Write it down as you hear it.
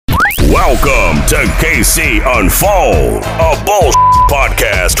Welcome to KC Unfold, a bullshit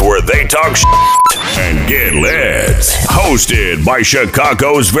podcast where they talk and get lit. Hosted by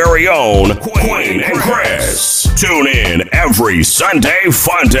Chicago's very own Queen and Chris. Tune in every Sunday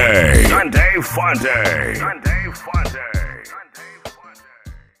Fun Day. Sunday Fun Day. Sunday Fun Day.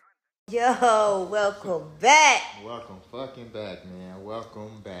 Yo, welcome back. Welcome fucking back, man.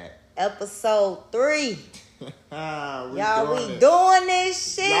 Welcome back. Episode 3. Y'all, we doing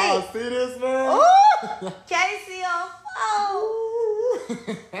this shit. Y'all see this, man? Ooh, Casey on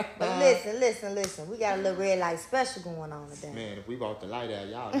phone. But listen. We got a little red light special going on today. Man, if we brought the light out,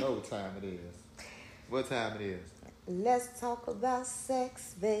 y'all know what time it is. What time it is? Let's talk about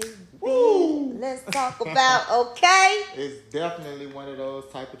sex, baby. Woo. Let's talk about, okay? It's definitely one of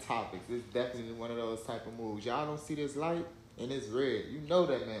those type of topics. It's definitely one of those type of moves. Y'all don't see this light? And it's red. You know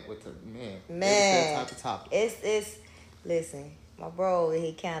that man with the man. Man. It's that type of topic. It's listen, my bro, I'm a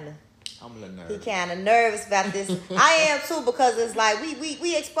little nervous. he kind of nervous about this. I am too, because it's like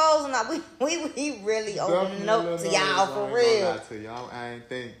we exposing, we really opening up to y'all for real. I ain't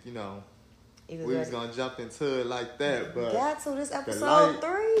think, we ready. was gonna jump into it like that, but got to this episode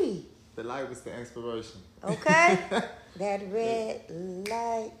 3. The light was the inspiration. Okay, that red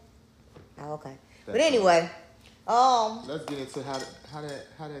light. Oh, okay, but anyway, let's get into how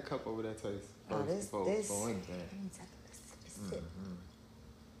that cup over there tastes. Oh, this. For anything. Let me take a sip.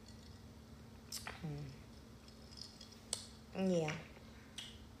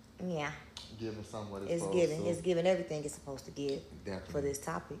 Yeah. Give them some what It's giving. It's giving everything it's supposed to give. Definitely. For this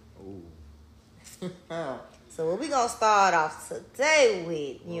topic. Ooh. So what we gonna start off today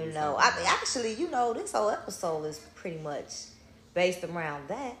with, this whole episode is pretty much based around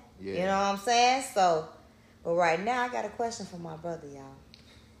that. Yeah. You know what I'm saying? So, but right now I got a question for my brother, y'all.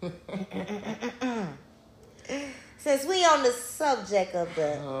 Since we on the subject of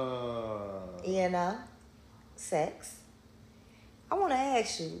the, sex, I want to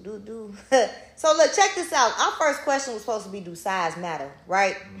ask you, do so look, check this out. Our first question was supposed to be, do size matter,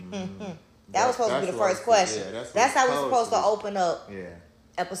 right? Mm-hmm. That was supposed to be the first question. Yeah, that's how we're supposed to open up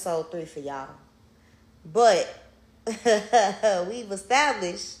episode 3 for y'all. But we've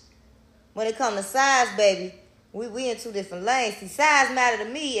established when it comes to size, baby, we in 2 different lanes. See, size matter to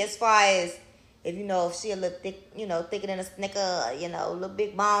me as far as if she a little thick, thicker than a snicker, a little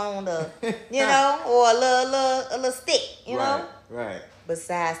big bone, or or a little stick, know. Right. But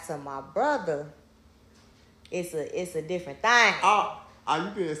size to my brother, it's a different thing. Are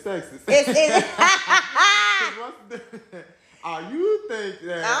you being sexist? You think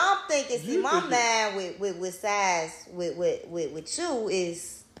that? I'm thinking. See, my man with size with you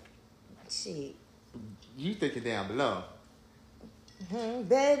is shit. You thinking down below?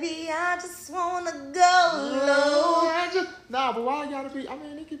 Baby, I just wanna go low. But why you gotta be? I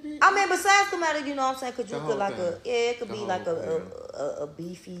mean, it could be. But size could matter. You know what I'm saying? Cause you could like thing. it could be like a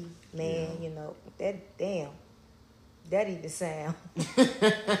beefy man. Yeah. That even sound.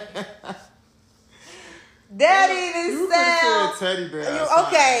 That even sound. Teddy bear.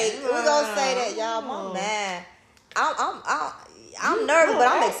 Okay, we're gonna say that, y'all. My man, I'm nervous, but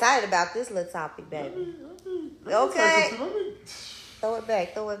I'm excited about this little topic, baby. Okay. Throw it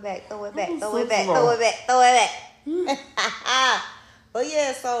back. But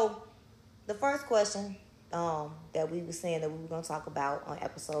yeah, so the first question that we were saying that we were going to talk about on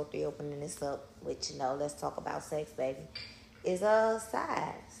episode 3, opening this up with, let's talk about sex, baby, is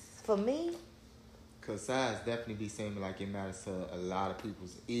size. For me, because size definitely be seeming like it matters to a lot of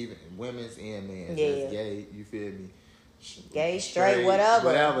people's, even women's and men's. Yeah. That's gay, you feel me? Gay, straight,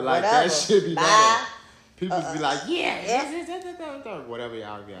 whatever. That should be better. People be like, whatever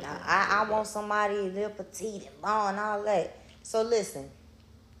y'all got. I want somebody a little petite and long and all that. So listen,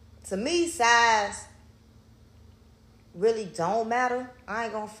 to me, size really don't matter. I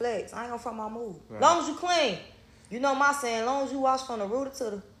ain't gonna flex. I ain't gonna front my move. Right. Long as you clean. You know my saying, long as you wash from the rooter to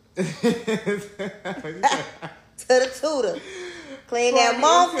the to the tutor. Clean that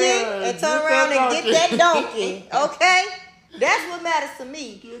monkey and turn around and get that donkey. Okay? That's what matters to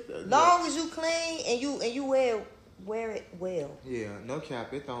me. Long as you clean and you wear it well. Yeah, no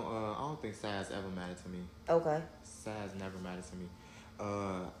cap. It don't. I don't think size ever mattered to me. Okay. Size never mattered to me.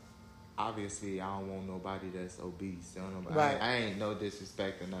 Obviously, I don't want nobody that's obese. Right. I ain't no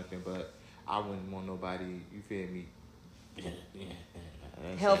disrespect or nothing, but I wouldn't want nobody. You feel me?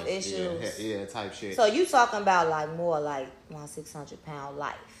 Health issues. Yeah, type shit. So you talking about more like 600-pound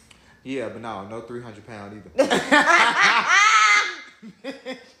life? Yeah, but no 300-pound either.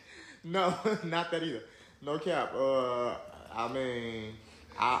 No, not that either. No cap.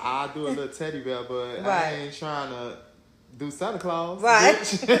 I do a little teddy bear, but I ain't trying to do Santa Claus. Right.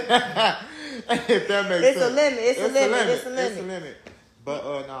 If that makes sense. It's a limit. It's a limit.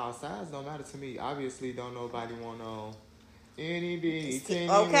 But no, size don't matter to me. Obviously, don't nobody want no itty bitty teeny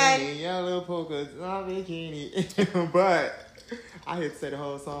weeny yellow polka dot bikini. But I hit to say the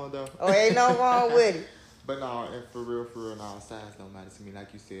whole song though. Oh, ain't no wrong with it. But no, and for real, no, size don't matter to me.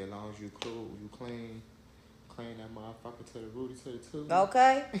 Like you said, as long as you cool, you clean that motherfucker to the rooty to the tooth.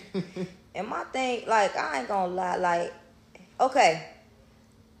 Okay. And my thing, like, I ain't gonna lie, like, okay,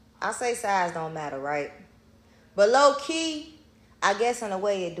 I say size don't matter, right? But low key, I guess in a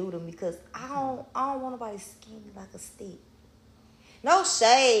way it do to me because I don't want nobody skinny like a stick. No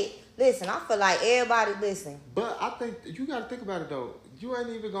shade. Listen, I feel like everybody listen. But I think you gotta think about it though. You ain't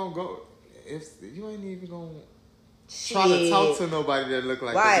even gonna go if you ain't even gonna try to talk to nobody that look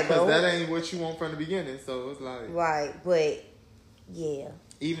like that because that ain't what you want from the beginning. So it's like right, but yeah.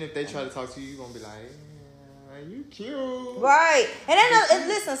 Even if they try to talk to you, you gonna be like, you cute. Right. And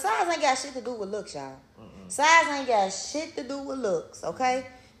listen, size ain't got shit to do with looks, y'all. Size ain't got shit to do with looks, okay?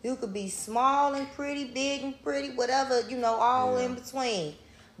 You could be small and pretty, big and pretty, whatever, all in between.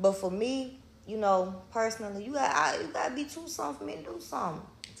 But for me, personally, you gotta be too something for me to do something.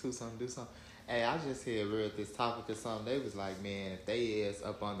 Do something. Hey, I just read this topic or something. They was like, man, if they is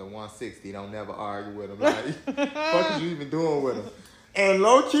up under 160, don't never argue with them. Like, what you even doing with them? And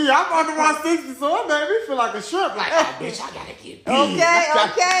low key, I'm under 160, so it made me feel like a shrimp. Like, oh, bitch, I gotta get big. Okay.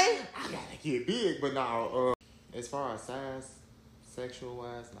 I gotta get big. But now, as far as size, sexual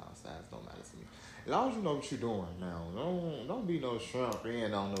wise, size don't matter to me. As long as you know what you're doing now. Don't be no shrimp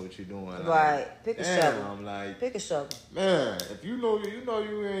and don't know what you're doing. Like, right. Pick a shovel. I'm like, pick a shovel. Man, if you know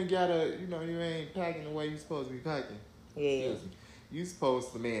you ain't gotta, you ain't packing the way you supposed to be packing. Yeah. You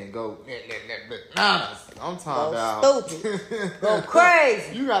supposed to, go, I'm talking about. Go stupid. Go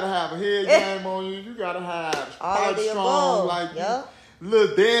crazy. You gotta have a head game on you. You gotta have all of the strong, above. like, yep.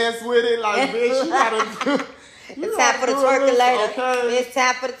 little dance with it. Like, bitch, you gotta It's time for the twerkulator. Okay? It's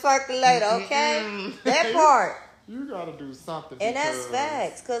time for the twerkulator, okay? That part. You gotta do something. And that's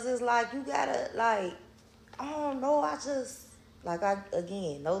facts. Because it's like, you gotta, like, I don't know.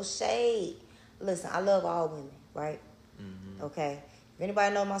 Again, no shade. Listen, I love all women, right? Mm-hmm. Okay? If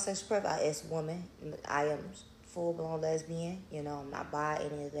anybody know my sexual preference, I ask woman. I am full-blown lesbian. I'm not bi,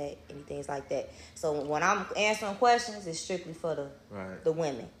 any of that, anything like that. So when I'm answering questions, it's strictly for the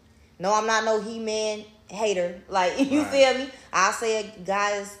women. No, I'm not no he-man hater. Like, you feel me? I say a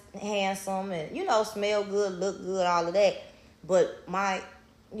guy is handsome and, smell good, look good, all of that. But my,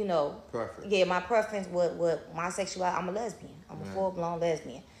 preference. Yeah, my preference with my sexuality, I'm a lesbian. I'm a full-blown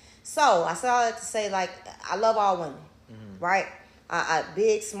lesbian. So, I said all that to say, like, I love all women, right? I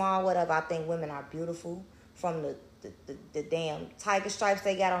big, small, whatever. I think women are beautiful from the damn tiger stripes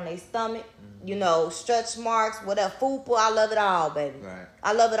they got on their stomach, stretch marks, whatever, fupa. I love it all, baby. Right.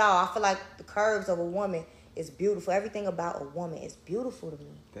 I love it all. I feel like the curves of a woman is beautiful. Everything about a woman is beautiful to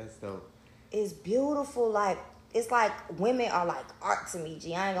me. That's dope. It's beautiful. Like, it's like women are like art to me,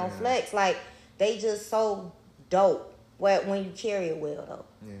 G. I ain't gonna flex. Like, they just so dope when you carry it well, though.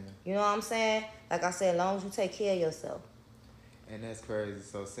 Yeah. You know what I'm saying? Like I said, as long as you take care of yourself. And that's crazy.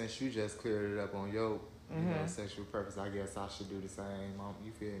 So since you just cleared it up on your sexual purpose, I guess I should do the same.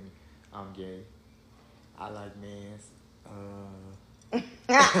 You feel me? I'm gay. I like men's.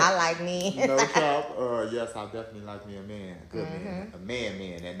 I like men. No cap. Yes, I definitely like me a man. A good man. A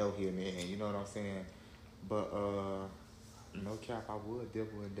man that know he a man. You know what I'm saying? But no cap, I would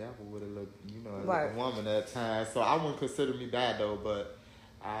dibble and dabble with a little, a woman at times. So I wouldn't consider me bad though, but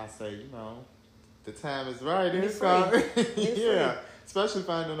I say, the time is right. It's yeah. Especially if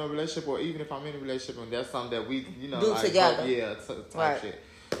I'm in a relationship or even if I'm in a relationship and that's something that we, do like, together. Type shit.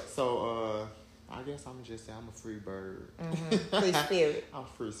 So, I guess I'm just say I'm a free bird. Free spirit. I'm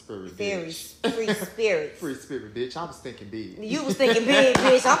free spirit, bitch. Free spirit. Free spirit, bitch. I was thinking big. You was thinking big,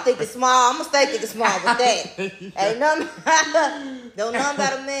 bitch. I'm thinking small. I'm going to stay thinking small with that. Ain't nothing. Don't nothing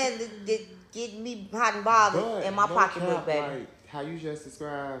about a man that get me hot and bothered in my pocketbook, baby. Like, how you just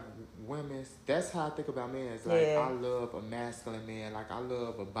described women, that's how I think about men. It's like, I love a masculine man. Like, I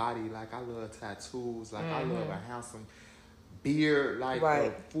love a body. Like, I love tattoos. Like, I love a handsome beard. Like,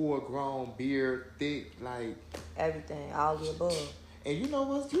 a full-grown beard, thick. Like, everything. All the above. And you know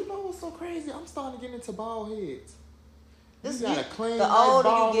what's so crazy? I'm starting to get into bald heads. You got a clean, the nice older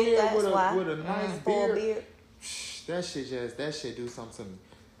bald you get, head with why. a nice beard. That shit do something to me.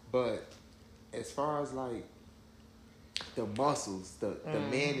 But as far as like the muscles, the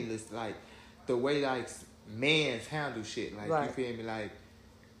manliness, like the way like mans handle shit, like you feel me, like,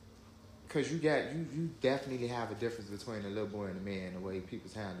 cause you definitely have a difference between a little boy and a man, the way people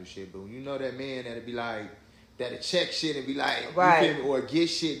handle shit. But when you know that man that'll be like that'll check shit and be like, right. You feel me? Or get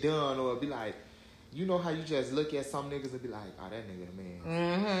shit done, or be like, you know how you just look at some niggas and be like, oh, that nigga the man.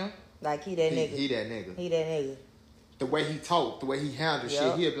 Mm-hmm. Like he that nigga. He that nigga. He that nigga. The way he talk, the way he handle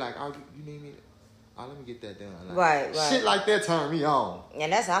shit, he'll be like, oh, you need me? Oh, let me get that done. Like, right. Shit like that turn me on.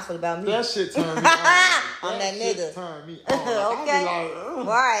 And that's how I feel about me. That shit turn me on. I'm that shit nigga. Turn me on. Okay. Like,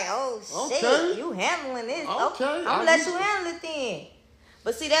 right. Oh shit. Okay. You handling this. Okay. I'm gonna let you handle it then.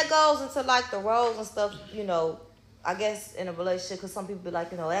 But see, that goes into like the roles and stuff, you know, I guess in a relationship, because some people be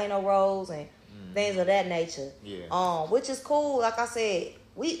like, you know, there ain't no roles and things of that nature. Yeah. Which is cool. Like I said,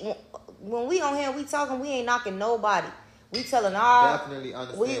 when we on here, we talking, we ain't knocking nobody. We telling our... Definitely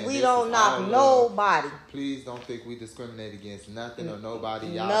understand. We don't knock nobody. Please don't think we discriminate against nothing or nobody.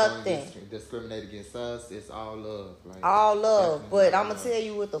 Y'all nothing. don't discriminate against us. It's all love. Like, all love. But I'm going to tell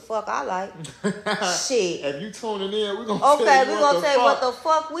you what the fuck I like. Shit. If you tuning in, we're going to tell you what the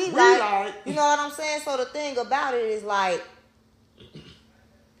fuck we like. You know what I'm saying? So the thing about it is like...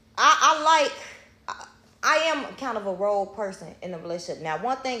 I am kind of a role person in a relationship. Now,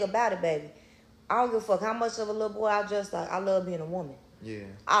 one thing about it, baby... I don't give a fuck how much of a little boy I dress like. I love being a woman. Yeah.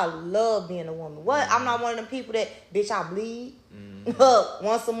 I love being a woman. What? I'm not one of them people that, bitch, I bleed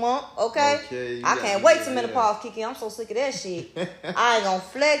once a month, okay? I can't wait till menopause kick in. I'm so sick of that shit. I ain't gonna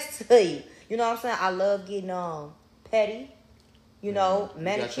flex to you. You know what I'm saying? I love getting petty, you know,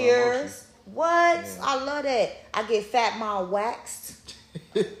 manicures. What? Yeah. I love that. I get fat mile waxed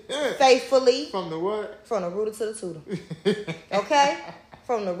faithfully. From the what? From the rooter to the tutor. Okay?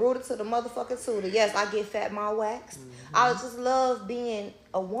 From the rooter to the motherfucking tutor. Yes, I get fat mile waxed. I just love being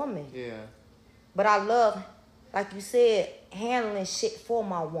a woman. Yeah. But I love, like you said, handling shit for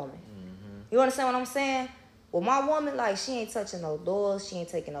my woman. You understand what I'm saying? Well, my woman, like, she ain't touching no doors. She ain't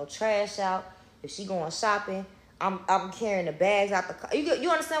taking no trash out. If she going shopping, I'm carrying the bags out the car. You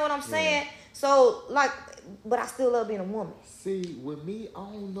understand what I'm saying? So, like, but I still love being a woman. See, with me, I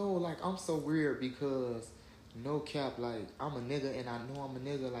don't know. Like, I'm so weird because... No cap, like, I'm a nigga and I know I'm a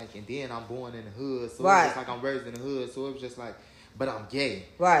nigga, like, and then I'm born in the hood. So it's just like I'm raised in the hood. So it was just like, but I'm gay.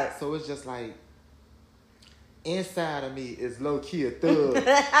 Right. So it's just like, inside of me is low-key a thug. But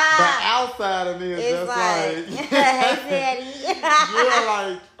outside of me is just like hey,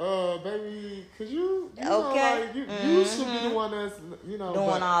 daddy. like, baby, could you know, like, you should be the one that's, you know.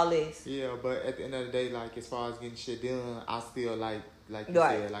 Doing all this. Yeah, but at the end of the day, like, as far as getting shit done, I still like you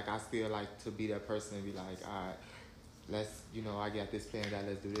said, like, I still like to be that person and be like, all right, let's, you know, I got this planned out,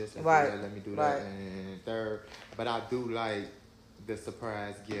 let's do this, let's do that, let me do that, and third. But I do like the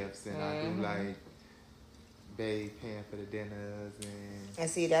surprise gifts, and I do like babe paying for the dinners, and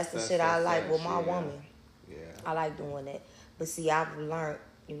see, that's the shit I like with my woman. Yeah. I like doing that. But see, I've learned,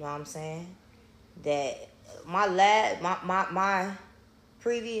 you know what I'm saying, that my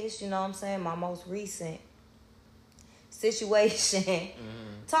previous, you know what I'm saying, my most recent situation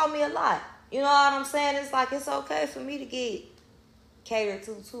taught me a lot. You know what I'm saying? It's like, it's okay for me to get catered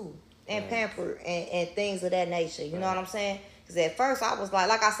to too, and pampered and things of that nature. You know what I'm saying? Because at first I was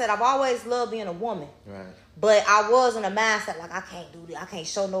like I said, I've always loved being a woman. Right. But I was in a mindset like, I can't do this. I can't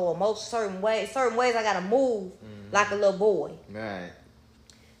show no emotion certain ways. Certain ways I gotta move like a little boy. Right.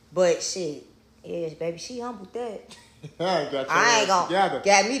 But shit, yeah, baby, she humbled that. I ain't gonna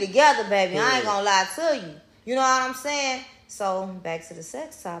got me together, baby. I ain't gonna lie to you. You know what I'm saying? So back to the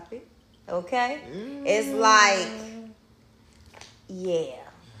sex topic. Okay? It's like, yeah.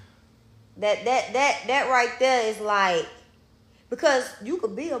 That right there is like, because you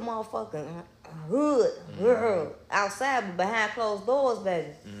could be a motherfucking hood girl outside, but behind closed doors, baby,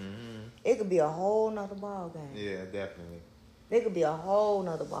 it could be a whole nother ball game. Yeah, definitely. It could be a whole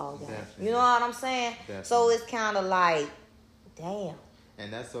nother ball game. Definitely. You know what I'm saying? Definitely. So it's kind of like, damn.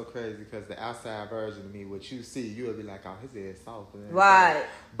 And that's so crazy because the outside version of me, what you see, you'll be like, oh, his head soft. Right.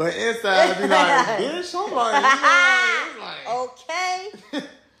 But inside, be like, bitch, I'm like, okay.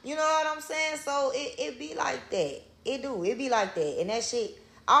 You know what I'm saying? So it be like that. It be like that. And that shit,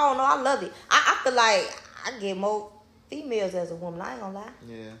 I don't know, I love it. I feel like I get more females as a woman. I ain't gonna lie.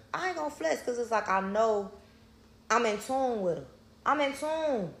 Yeah. I ain't gonna flex because it's like I know I'm in tune with her. I'm in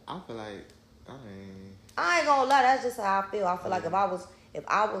tune. I feel like, I ain't gonna lie, that's just how I feel. I feel like if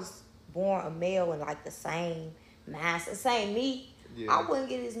I was born a male and like the same mass, same me, I wouldn't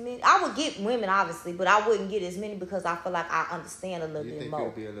get as many. I would get women, obviously, but I wouldn't get as many because I feel like I understand a little bit more.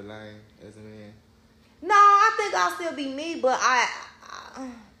 You think you'll be a little lame as a man? No, I think I'll still be me, but I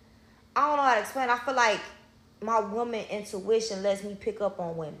don't know how to explain. I feel like my woman intuition lets me pick up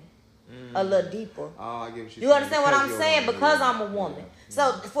on women a little deeper. Oh, I get what you understand what I'm saying? Because I'm a woman. Yeah.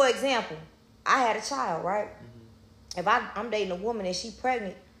 So, for example, I had a child, right? If I'm dating a woman and she's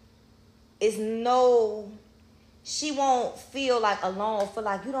pregnant, it's no she won't feel like alone or feel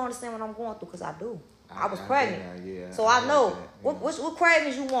like you don't understand what I'm going through, because I do. I was pregnant. So I know what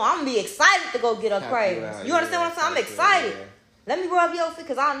cravings you want. I'm going to be excited to go get her cravings. You understand what I'm saying? I'm excited. Let me rub your feet,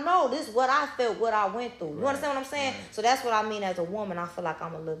 because I know this is what I felt, what I went through. You understand what I'm saying? So that's what I mean as a woman. I feel like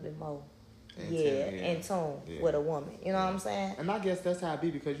I'm a little bit more in tune with a woman. You know what I'm saying? And I guess that's how it be,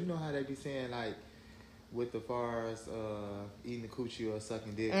 because you know how they be saying, like, with the far as eating the coochie or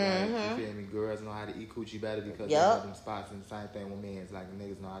sucking dick, right? You feel me? Girls know how to eat coochie better because they have them spots, and the same thing with men. It's like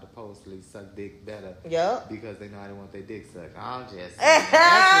niggas know how to postly suck dick better because they know how they want their dick sucked. I'm just saying.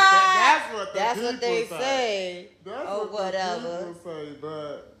 That's what they say. Or whatever. Say,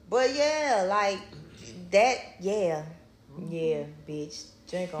 but yeah, like that, yeah, bitch.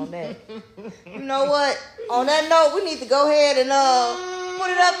 Drink on that. You know what? On that note, we need to go ahead and put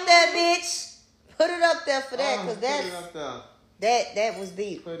it up there, bitch. Put it up there for that, because that was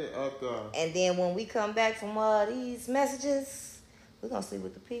deep. Put it up there. And then when we come back from these messages, we're going to see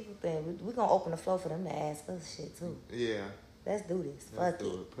what the people think. We're going to open the floor for them to ask us shit, too. Yeah. Let's do this. Fuck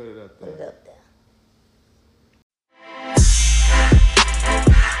it. Put it up there. Put it up there.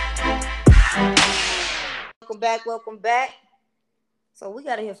 Welcome back. So we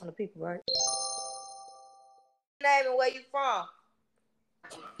got to hear from the people, right? Name and where you from?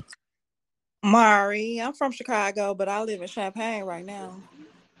 Mari, I'm from Chicago, but I live in Champaign right now.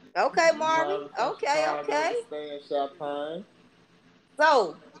 Okay, Mari. Okay. Stay in Champaign.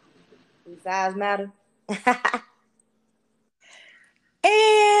 So, do size matter?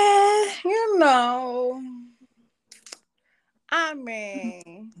 And, you know, I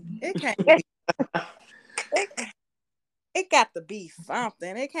mean, it can't be. It got to be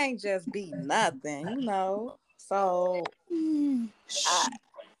something. It can't just be nothing, you know. So,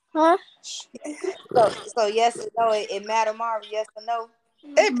 so yes or no, it matter, Marvin? Yes or no?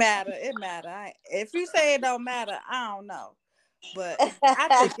 It matter. If you say it don't matter, I don't know, but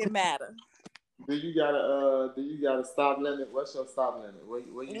I think it matter. Do you got a stop limit? What's your stop limit?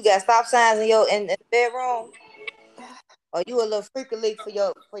 What you got stop signs in the bedroom, or you a little freaky leak for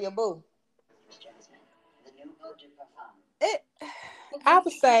your boo? I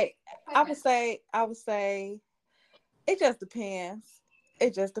would say it just depends.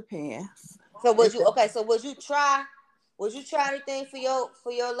 So would you try anything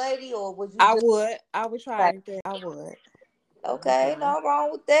for your lady, or would you? I would try anything. I would. Okay, no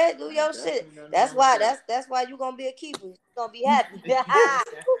wrong with that. Do your shit. That's why you gonna be a keeper. You gonna be happy.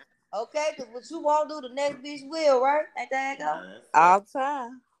 Okay, because what you won't do, the next bitch will, right? Ain't that go? All the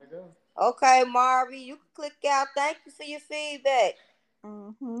time. Okay, Marvin, you can click out. Thank you for your feedback.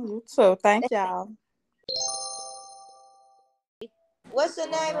 You too. Thank y'all. What's your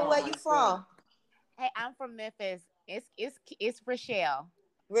name and where you from? Hey, I'm from Memphis. It's Rochelle.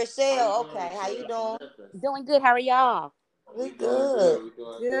 Rochelle, okay. How you doing? Doing good. How are y'all? We good.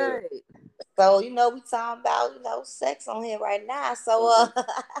 Good. So, we talking about, sex on here right now. So,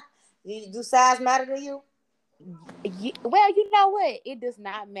 do size matter to you? Well, you know what? It does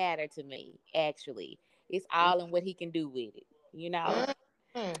not matter to me, actually. It's all in what he can do with it,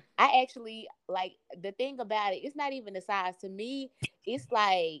 I actually, like, the thing about it, it's not even the size. To me, it's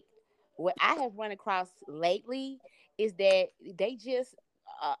like, what I have run across lately is that they just,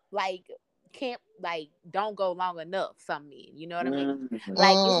 can't, don't go long enough, some men, you know what I mean?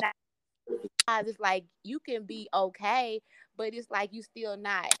 Like, it's not, it's like, you can be okay, but it's like, you still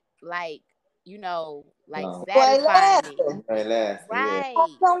not, satisfying me. Right. I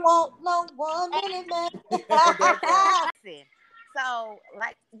don't want no 1 minute, man. So,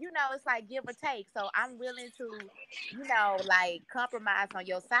 it's like give or take. So I'm willing to, compromise on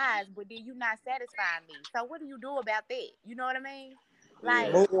your size, but then you not satisfying me. So what do you do about that? You know what I mean?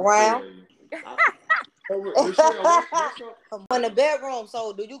 Like, move around. In the bedroom.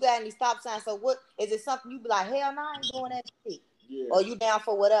 So do you got any stop signs? So what is it? Something you be like, hell no, I ain't doing that shit. Yeah. Or you down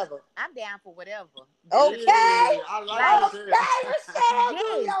for whatever? I'm down for whatever. Okay. I like it.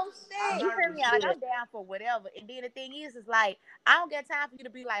 You hear me? Like, I'm down for whatever. And then the thing is like, I don't got time for you to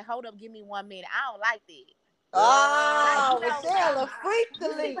be like, hold up, give me 1 minute. I don't like that. Michelle, a freak to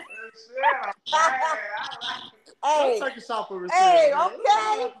leave. Hey, take a shot for Michelle. Hey,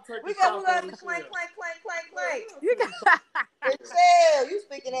 okay. We got to clank. Michelle, you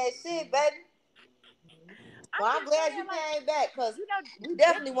speaking that shit, baby. Well, I'm glad you came back, because we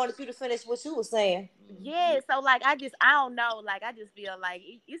definitely wanted you to finish what you were saying. Yeah, so I don't know. Like, I just feel like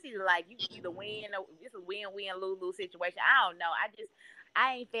it's either like you can either win or it's a win-win, lose-lose situation. I don't know.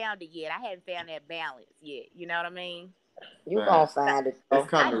 I ain't found it yet. I haven't found that balance yet. You know what I mean? You gonna find it.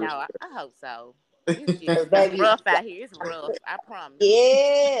 I know. I hope so. It's rough out here. It's rough. I promise.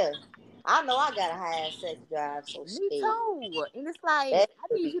 Yeah. I know I got a high sex drive, so Me shit. too. And it's like, I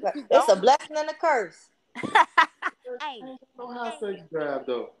need you to keep it's going. a blessing and a curse. Hey, No high sex drive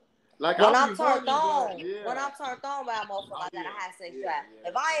though. Like when I'll I'm be turned wanting, on, but yeah. when I'm turned on by a motherfucker, I got a high sex drive. Yeah.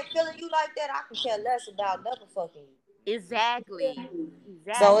 If I ain't feeling you like that, I can care less about never fucking you. exactly.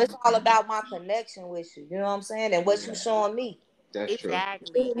 So it's all about my connection with you. You know what I'm saying? And what you showing me. That's true.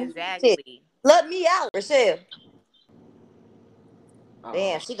 Shit. Let me out, Rochelle. Oh,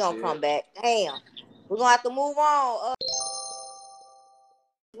 Damn, she gonna shit. come back. Damn. We're gonna have to move on.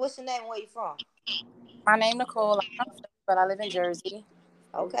 What's your name? Where you from? My name Nicole. I'm from Philly, but I live in Jersey.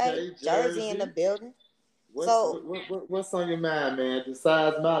 Okay, Jersey in the building. What's on your mind, man? Does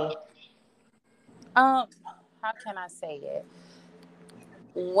size matter? How can I say it?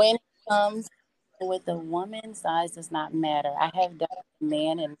 When it comes with a woman, size does not matter. I have done a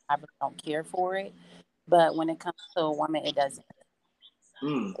man and I really don't care for it. But when it comes to a woman, it doesn't.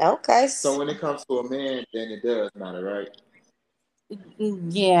 Okay. So when it comes to a man, then it does matter, right?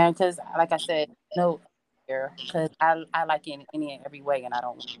 Yeah, because like I said, no, because I like in any and every way, and I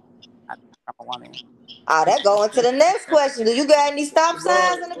don't want from a woman. Oh, that going to the next question. Do you got any stop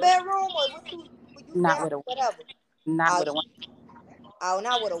signs in the bedroom, or what you Not got? with a Whatever. not with a woman. Oh,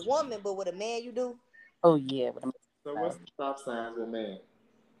 not with a woman, but with a man, you do. Oh yeah, with a man. So what's the stop signs with man?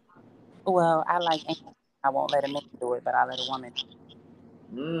 Well, I like. I won't let a man do it, but I let a woman.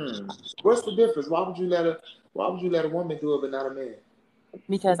 What's the difference? Why would you let a woman do it but not a man?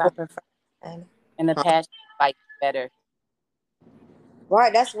 Because I prefer in the past like better.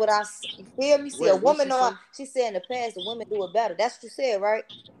 Right, that's what I feel me. See, a woman she said in the past the women do it better. That's what you said, right?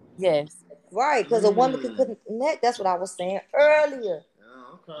 Yes. Right, because a woman could connect. That's what I was saying earlier.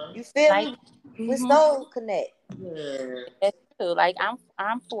 Oh, okay. You feel me? We soul connect. Yeah. That's true. Like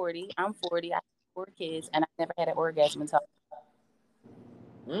I'm 40. I'm 40. I have 4 kids, and I never had an orgasm until.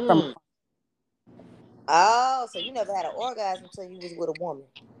 Oh, so you never had an orgasm until you was with a woman.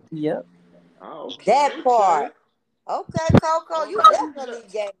 Yep. Oh, okay. That part. Okay, Coco, you definitely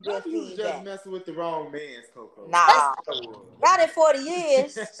get good feedback. You just messing with the wrong man's, Coco. Nah, not in 40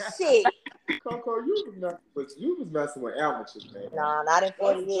 years. Shit. Coco, you was messing with amateurs, man. Nah, not in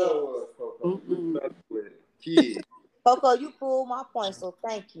 40 years. Coco. You was messing with kids. Coco, you proved my point, so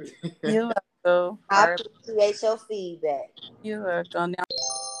thank you. You're welcome. I appreciate your feedback. You're welcome.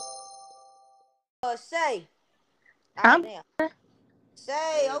 Shay. I'm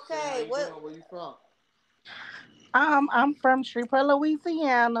Shay, okay. Where you from? I'm from Shreveport,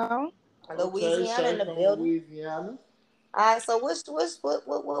 Louisiana. Louisiana in the building. Louisiana. All right, so what's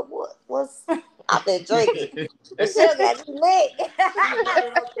I've been drinking. Michelle got me lit. She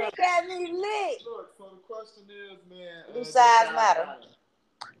got me lit. Look, so the question is, man, do size matter?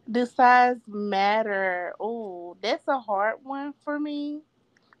 Do size matter? Oh, that's a hard one for me.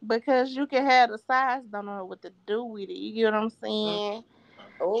 Because you can have the size, don't know what to do with it. You get what I'm saying?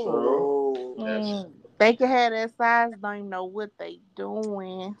 Oh. They can have that size, don't even know what they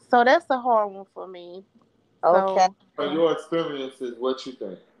doing. So that's a hard one for me. Okay. So your experience is what you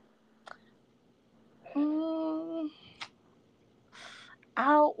think?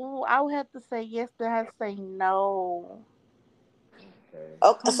 I would have to say yes, but I have to say no.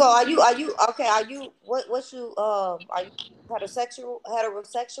 Okay. So are you okay? Are you what's you are you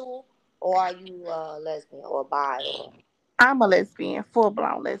heterosexual, or are you lesbian or bi or? I'm a lesbian, full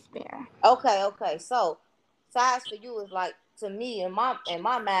blown lesbian. Okay. So size for you is like, to me in my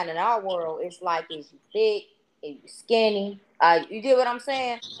mind, in our world, it's like, is you thick, is you skinny? You get what I'm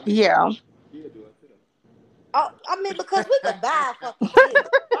saying? Yeah. Oh, I mean, because we could buy a fucking deal.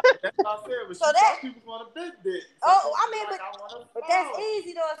 That's what I said. But so that some people want a big dick. I mean, but that's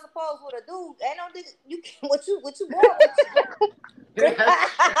easy though. I suppose with a dude, ain't no nigga. You can what you born with.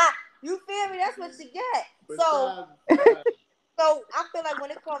 You feel me? That's what you get. So I feel like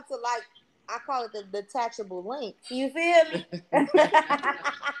when it comes to, like, I call it the detachable link. You feel me?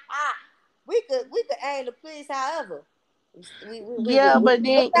 we could aim to please however. But then what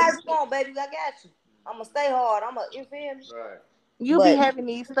size you want, baby? I got you. I'ma stay hard. You feel me? Right. You be having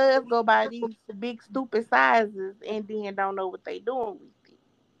these studs go by these big stupid sizes and then don't know what they doing with it.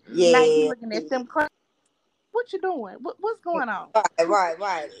 Yeah. Now you looking at them. What you doing? What's going on? Right.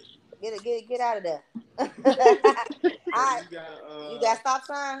 Get out of there. All right. You got stop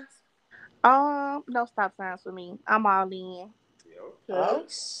signs? No stop signs for me. I'm all in. Oh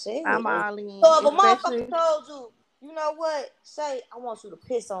shit. I'm all in. So if a motherfucker told you, you know what? Say, I want you to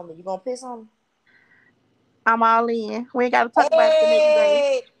piss on me. You gonna piss on me? I'm all in. We ain't gotta talk about the next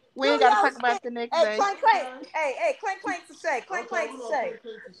day. We ain't gotta talk about the next day. Clank. Hey, clank to say. Clank to say.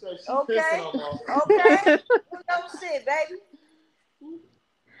 Okay. Do your shit, baby.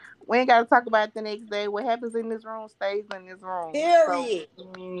 We ain't got to talk about it the next day. What happens in this room stays in this room. Period.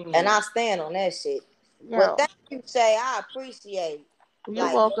 And I stand on that shit. Yo. Well, thank you, Shay. I appreciate it.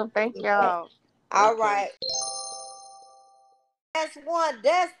 You're welcome. Thank y'all. All right. That's one.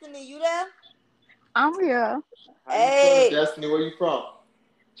 Destiny, you there? I'm here. Hey. Destiny, where you from?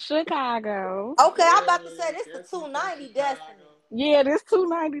 Chicago. Okay, I'm about to say this is the 290 Destiny. Yeah, this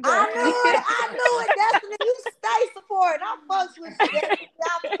 290 Destiny. I knew it, Destiny. You stay supporting. I fucks with you, Destiny. I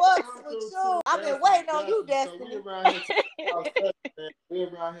fucks with you. I've been waiting on you, Destiny. We're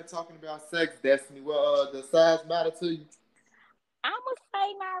around here talking about sex, Destiny. Well, does size matter to you? I'ma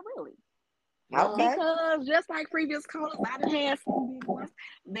say not really. Okay. Because just like previous callers, I done had some big ones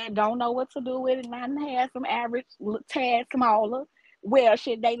that don't know what to do with it, and I done had some average, tad, smaller. Well,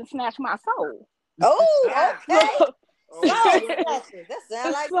 shit, they done snatched my soul. Oh, okay. That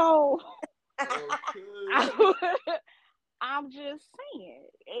sounds like so. I'm just saying,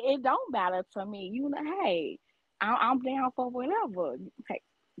 it don't matter to me. You know, hey, I'm down for whatever. Hey,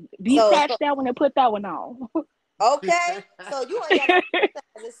 detach that one and put that one on. Okay, so you ain't got no limits.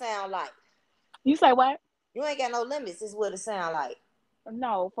 It sound like. You say what? You ain't got no limits. Is what it sound like.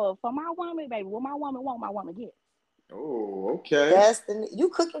 No, for my woman, baby. What my woman want, my woman get. Oh, okay. Destiny, you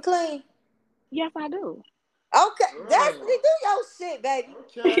cook and clean? Yes, I do. Okay, Destiny, do your shit, baby.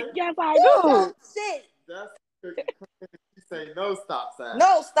 Okay. Yes, I do. Your shit. That's cooking clean. You say no stop sign.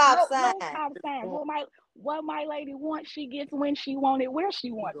 No stop sign. No stop sign. What my lady wants, she gets when she wants it, where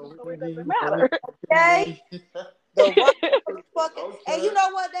she wants it. So it doesn't matter. Okay. The right fucking. Okay. And you know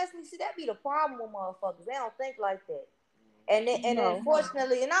what, Destiny? See, that be the problem with motherfuckers. They don't think like that. And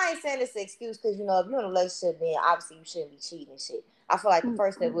unfortunately, and I ain't saying it's an excuse because, you know, if you're in a relationship, then obviously you shouldn't be cheating and shit. I feel like the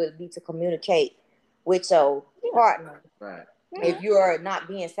first step would be to communicate with your partner. Right. If you're not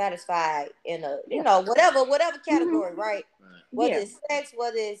being satisfied in a, you know, whatever category, right? Whether it's sex,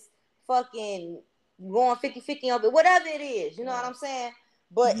 whether it's fucking going 50-50 on it, whatever it is, you know what I'm saying?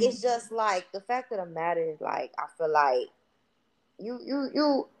 But it's just like, the fact of the matter is, like, I feel like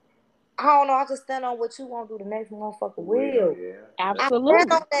you I don't know, I just stand on what you want to do, the next motherfucker will. Yeah. Absolutely. I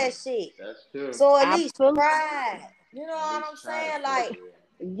stand on that shit. That's true. So at least try. You know what I'm saying? Like,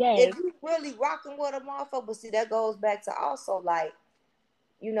 if you really rocking with a motherfucker, but see, that goes back to also, like,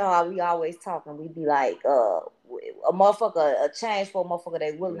 you know how we always talking. We be like, a motherfucker, a change for a motherfucker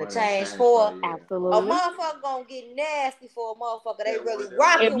they willing to change for. Absolutely. A motherfucker gonna get nasty for a motherfucker they really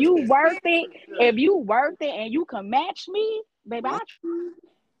rocking with. If you worth it and you can match me, baby,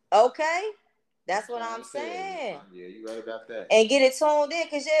 okay. That's what I'm saying. Yeah, you right about that. And get it tuned in,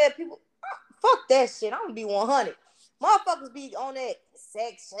 cause people, fuck that shit. I'm gonna be 100. Motherfuckers be on that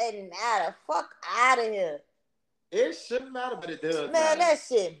sex shouldn't matter. Fuck out of here. It shouldn't matter, but it does. Man, that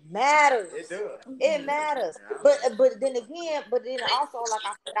shit matters. It does. It matters. But then also, like,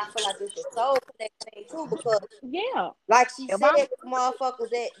 I feel like it's the soul connection thing too, because like she said,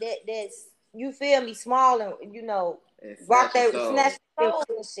 motherfuckers that's, you feel me, small and, you know, rock their snatch souls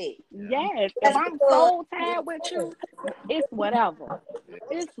and shit. Yes. If I'm soul tied with you, it's whatever.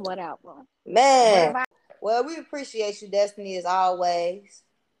 It's whatever. Man. Well, we appreciate you, Destiny, as always.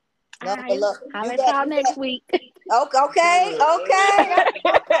 I'll let y'all next week. Okay.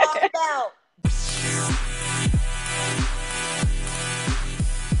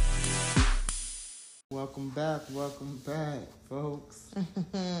 Welcome back, folks.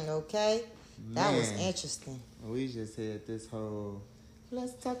 Okay. That was interesting. We just had this whole,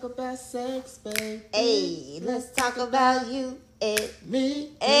 let's talk about sex, baby. Hey, let's talk about you and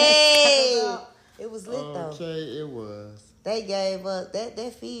me. Hey, it was lit though. Okay, it was. They gave us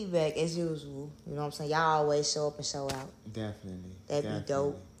that feedback as usual. You know what I'm saying? Y'all always show up and show out. Definitely. That'd be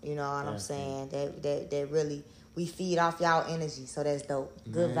dope. You know what I'm saying? That really, we feed off y'all energy, so that's dope.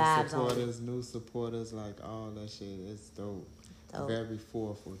 Good vibes on it. New supporters, like all that shit. It's dope. Very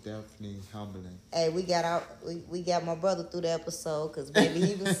forceful, definitely humbling. Hey, we got my brother through the episode because baby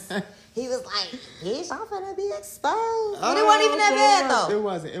he was like, bitch, I'm finna be exposed. But it wasn't even that bad though. It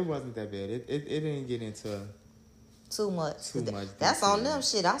wasn't that bad. It didn't get into too much. That's on them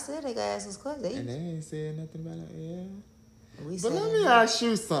shit. I said they gotta ask us questions. And they ain't said nothing about it. Yeah. But let me ask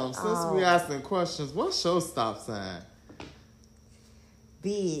you something. Since we asking questions, what's your stop sign?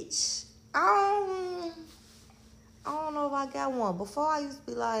 Bitch. I don't know if I got one. Before I used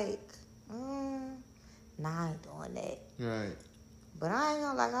to be like, nah, I ain't doing that. Right. But I ain't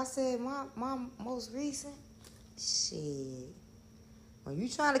gonna, like I said, my most recent shit. When you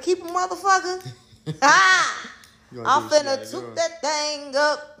trying to keep a motherfucker, I'm finna toot that thing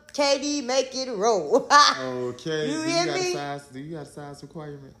up. KD, make it roll. Okay. You hear me? Do you got a size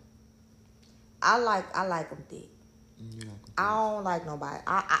requirement? I like them thick. I don't like nobody.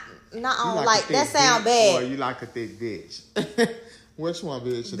 I don't that sound bad. Or you like a thick bitch. Which one,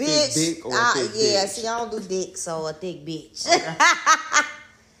 bitch? A thick dick or a thick yeah, bitch? see, I don't do dick, so a thick bitch. Okay.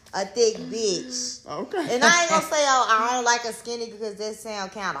 A thick bitch. Okay. And I ain't gonna say I don't like a skinny because that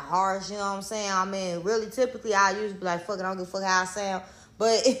sound kind of harsh, you know what I'm saying? I mean, really, typically, I usually be like, fuck it, I don't give a fuck how I sound.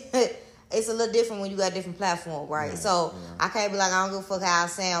 But it's a little different when you got a different platform, right? So I can't be like, I don't give a fuck how I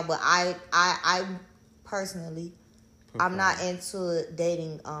sound, but I personally, I'm not into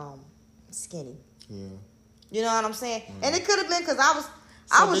dating skinny. Yeah. You know what I'm saying? And it could have been because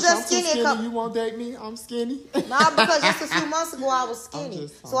I was just skinny. You won't date me? I'm skinny. Nah, because just a few months ago I was skinny,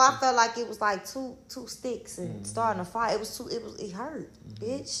 so I felt like it was like two sticks and starting a fight. It hurt,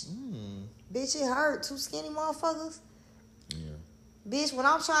 bitch. Bitch, it hurt. Two skinny motherfuckers. Yeah. Bitch, when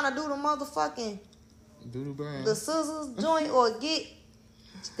I'm trying to do the motherfucking the scissors joint or get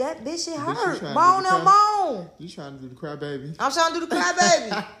that bitch, it hurt. Bone on bone. You trying to do the cry baby? I'm trying to do the cry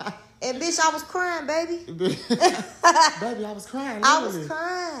baby. And bitch, I was crying, baby. Baby, I was crying. Literally. I was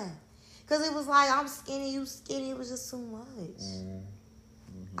crying. Because it was like, I'm skinny, you skinny. It was just too much.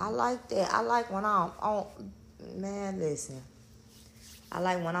 Mm-hmm. I like that. I like when I'm on... Man, listen. I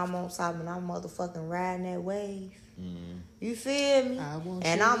like when I'm on top and I'm motherfucking riding that wave. Mm. You feel me?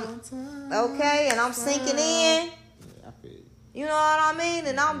 And I'm... Okay, and I'm sinking in. Yeah, I feel you. You know what I mean?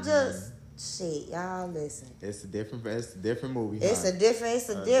 And I'm just... Shit, y'all listen. It's a different movie. It's a different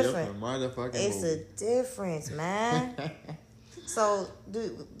motherfucking it's movie. A difference, man. So,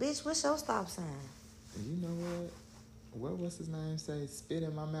 bitch, what's your stop sign? You know what? What was his name say? Spit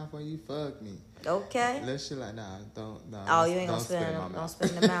in my mouth when you fuck me. Okay. Let's shit like don't. Oh, you ain't gonna spit in my mouth. Don't spit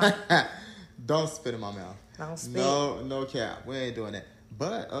in the mouth. Don't spit in my mouth. Don't spit. No cap. We ain't doing that.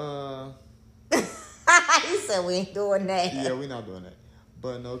 But he said we ain't doing that. Yeah, we not doing that.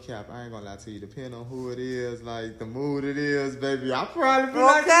 But no cap, I ain't gonna lie to you. Depending on who it is, like the mood it is, baby, I probably be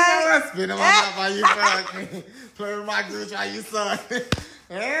like, you know what? Spit in my mouth while you fuck me. Play with my gooch while you suck. And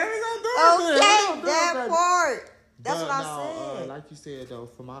we gonna do it. Okay, that part. That's what I said. Like you said though,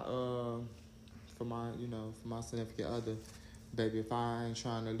 for my significant other, baby, if I ain't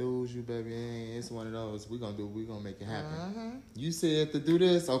trying to lose you, baby, it's one of those. We gonna make it happen. Mm-hmm. You said to do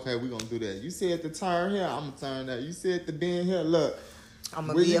this, okay, we gonna do that. You said to turn here, I'm gonna turn that. You said to bend here, look. I'm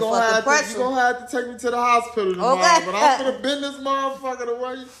gonna be a fucking pretzel. You're gonna have to take me to the hospital tomorrow, but I'm gonna bend this motherfucker the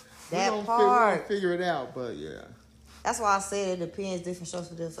way. We're gonna figure it out, but yeah. That's why I said it depends, different strokes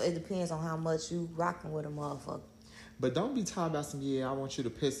for different. It depends on how much you rocking with a motherfucker. But don't be talking about some, I want you to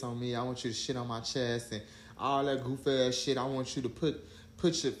piss on me, I want you to shit on my chest, and all that goof ass shit. I want you to put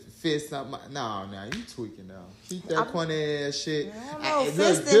your fist up my... No, you tweaking now. Keep that corny ass shit. I don't know,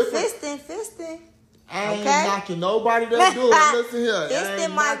 fisting. I ain't knocking nobody that do it. Listen here.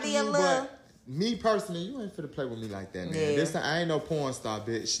 Fisting might be a little... Me personally, you ain't finna play with me like that, man. Yeah. I ain't no porn star,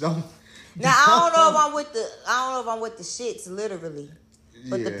 bitch. Don't... Now, I don't know if I'm with the shits, literally.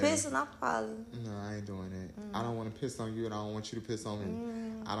 But the pissing, I probably... No, I ain't doing that. I don't want to piss on you, and I don't want you to piss on me.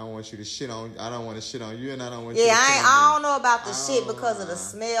 I don't want you to shit on... I don't want to shit on you, and I don't want you to shit on me. I don't know about the shit because of the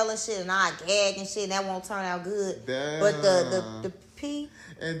smell and shit, and I gag and shit, and that won't turn out good. But the pee...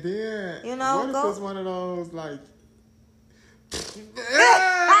 And then, you know, what if it's one of those, like...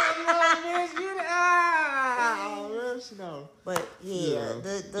 But yeah,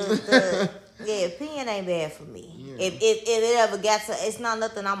 peeing ain't bad for me. Yeah. If it ever got to, it's not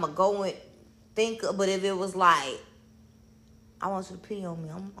nothing I'ma go and think of. But if it was like, I want you to pee on me,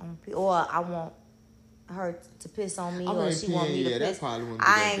 I'm pee, or I want her to piss on me, or she want me to piss.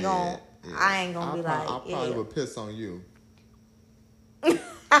 I ain't gonna be like, I probably would piss on you.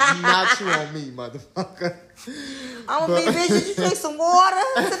 Not you on me, motherfucker. I'm gonna be bitch. Did you drink some water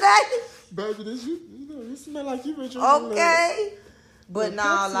today? Baby, you smell like you been drinking. Okay. But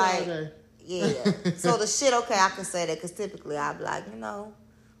now, like, So the shit, okay, I can say that because typically I be like, you know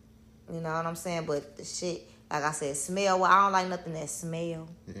what I'm saying? But the shit, like I said, smell. Well, I don't like nothing that smell.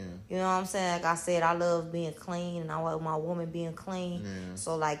 Yeah. You know what I'm saying? Like I said, I love being clean, and I like my woman being clean. Yeah.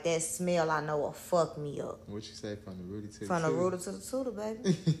 So like that smell, I know will fuck me up. What you say from the rooty to the From the rooter to the tutor,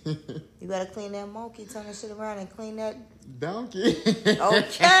 baby. You better clean that monkey, turn that shit around and clean that donkey.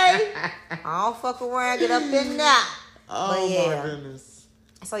 Okay. I don't fuck around, get up in there. Oh my goodness.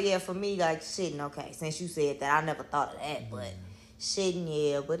 So yeah, for me, like shitting, okay. Since you said that, I never thought of that, but shitting,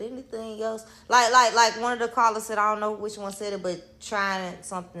 yeah. But anything else, like one of the callers said, I don't know which one said it, but trying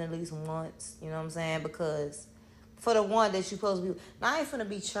something at least once. You know what I'm saying? Because for the one that you supposed to be, now I ain't finna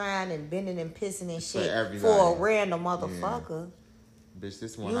be trying and bending and pissing and shit for a random motherfucker. Yeah. Bitch,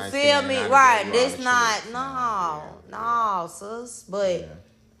 this one. You feel me? Right? This not no, sis. But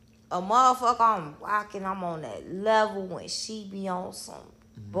a motherfucker I'm rocking, I'm on that level when she be on some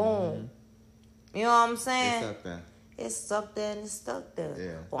boom. You know what I'm saying? It's up there. It's stuck there and it's stuck there.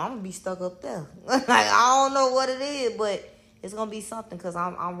 Yeah. Well, I'm gonna be stuck up there. Like, I don't know what it is, but it's gonna be something because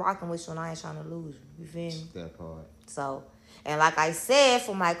I'm rocking with you and I ain't trying to lose you. You feel me? That part. So, and like I said,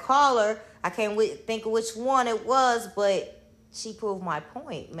 for my caller, I can't think of which one it was, but she proved my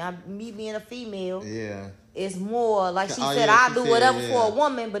point. Me being a female, it's more like she said. I do whatever for a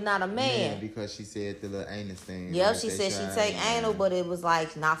woman, but not a man. Yeah, because she said the little anus thing. Yep, she said she take anal, but it was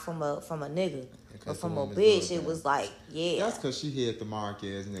like not from a nigga. But from a bitch, it was like, That's because she hit the mark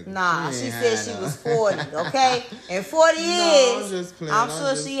as nigga. Nah, she said she was 40, okay? And 40 years, I'm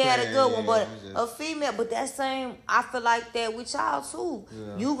sure she had a good one. But a female, but that same, I feel like that with y'all too.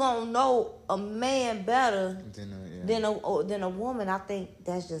 Yeah. You gonna know a man better than a woman. I think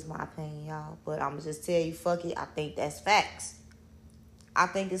that's just my opinion, y'all. But I'm gonna just tell you, fuck it. I think that's facts. I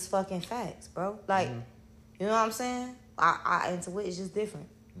think it's fucking facts, bro. Like, you know what I'm saying? I intuit is just different.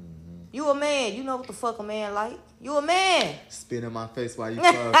 You a man. You know what the fuck a man like. You a man. Spit in my face while you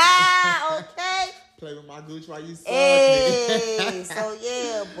fuck. Okay. Play with my gooch while you suck. Hey, so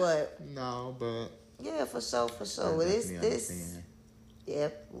yeah, but. No, but. Yeah, for sure. This.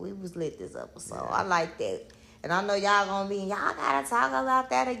 Yep, we was lit this episode. Yeah. I like that. And I know y'all gonna be, y'all gotta talk about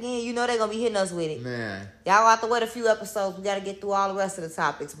that again. You know they gonna be hitting us with it. Man. Y'all gonna have to wait a few episodes. We gotta get through all the rest of the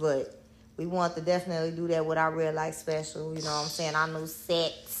topics, but we want to definitely do that with our real life special. You know what I'm saying? Our new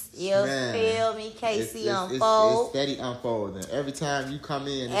sex. You feel me? KC Unfold. It's steady unfolding. Every time you come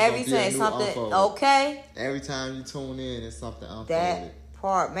in, every time something unfold. Okay. Every time you tune in, it's something unfolded. That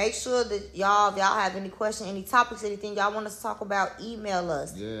part. Make sure that y'all, if y'all have any questions, any topics, anything y'all want us to talk about, email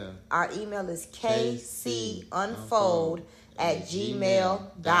us. Yeah. Our email is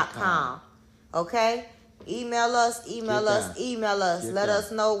kcunfold@gmail.com. Okay? Email us. Let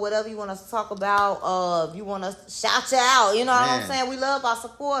us know whatever you want us to talk about. If you want us to shout you out, you know what I'm saying? We love our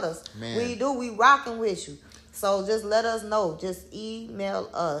supporters. Man. We do. We rocking with you. So just let us know. Just email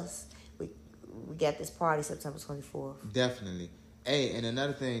us. We got this party September 24th. Definitely. Hey, and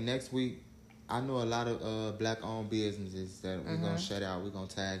another thing, next week, I know a lot of black-owned businesses that we're going to shout out. We're going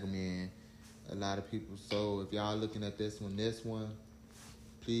to tag them in. A lot of people. So if y'all looking at this one,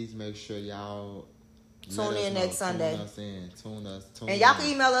 please make sure y'all... Tune in next Sunday. Tune us. And y'all can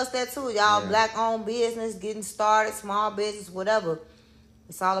email us that too. Y'all black-owned business, getting started, small business, whatever.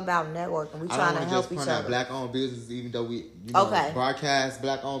 It's all about networking. We trying to help each other. Black-owned business, even though we broadcast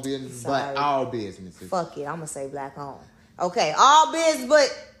black-owned businesses, but all businesses. Fuck it, I'm going to say black-owned. Okay, all business,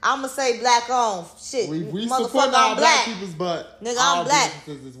 but I'm going to say black-owned. Shit, we support our black people's, but nigga, I'm black.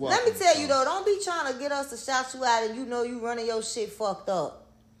 As well. Let me tell you though, don't be trying to get us to shout you out and you know you running your shit fucked up.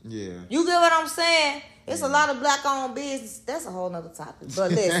 Yeah. You get what I'm saying? It's a lot of black-owned business. That's a whole nother topic. But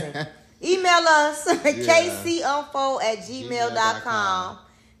listen, email us, kcunfold@gmail.com.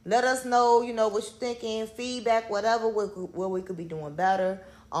 Let us know, you know, what you're thinking, feedback, whatever, where we could be doing better.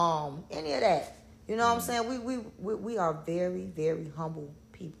 Any of that. You know what I'm saying? We are very, very humble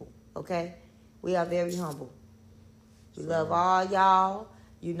people, okay? We are very humble. We love all y'all.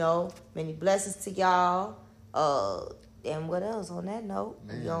 You know, many blessings to y'all. And what else on that note?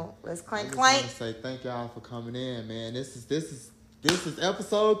 Let's clank. I just want to say thank y'all for coming in, man. This is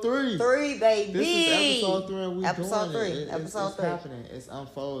episode 3. 3, baby. This is episode 3, and episode 3. It's happening. It's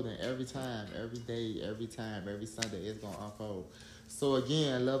unfolding every time, every day, every time, every Sunday. It's gonna unfold. So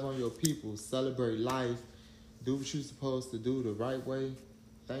again, love on your people. Celebrate life. Do what you're supposed to do the right way.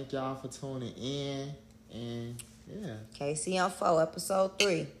 Thank y'all for tuning in, and KC Unfold, episode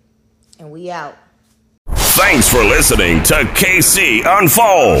 3, and we out. Thanks for listening to KC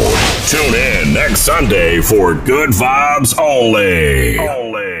Unfold. Tune in next Sunday for good vibes only.